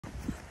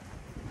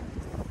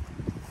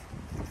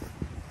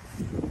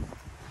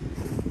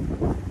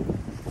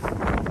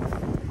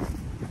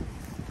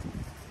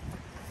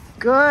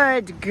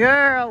Good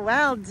girl,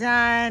 well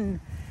done.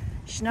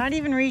 She's not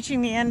even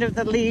reaching the end of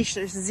the leash.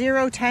 There's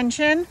zero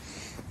tension.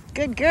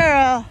 Good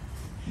girl.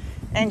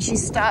 And she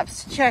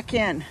stops to check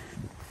in.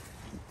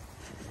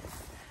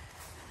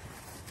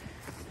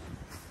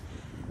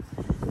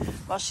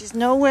 Well, she's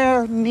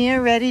nowhere near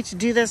ready to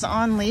do this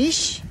on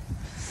leash.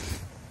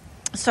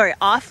 Sorry,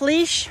 off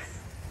leash.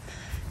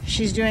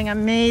 She's doing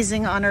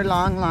amazing on her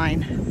long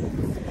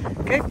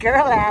line. Good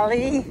girl,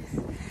 Allie.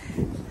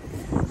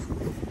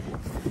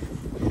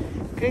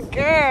 Good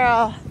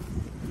girl.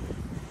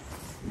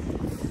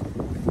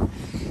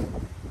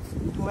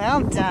 Well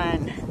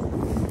done.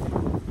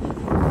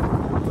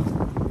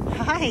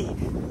 Hi.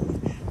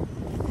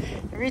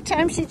 Every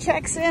time she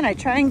checks in, I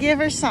try and give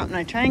her something.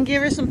 I try and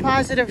give her some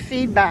positive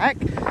feedback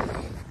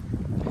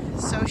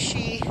so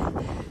she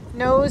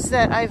knows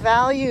that I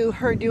value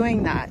her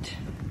doing that.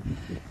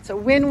 It's a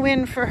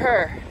win-win for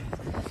her.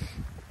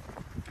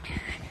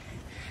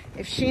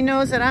 If she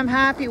knows that I'm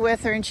happy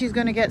with her and she's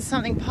going to get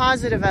something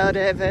positive out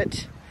of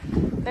it,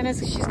 then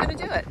she's going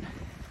to do it.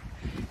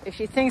 If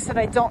she thinks that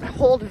I don't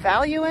hold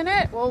value in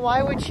it, well,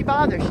 why would she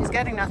bother? She's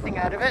getting nothing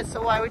out of it,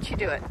 so why would she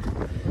do it?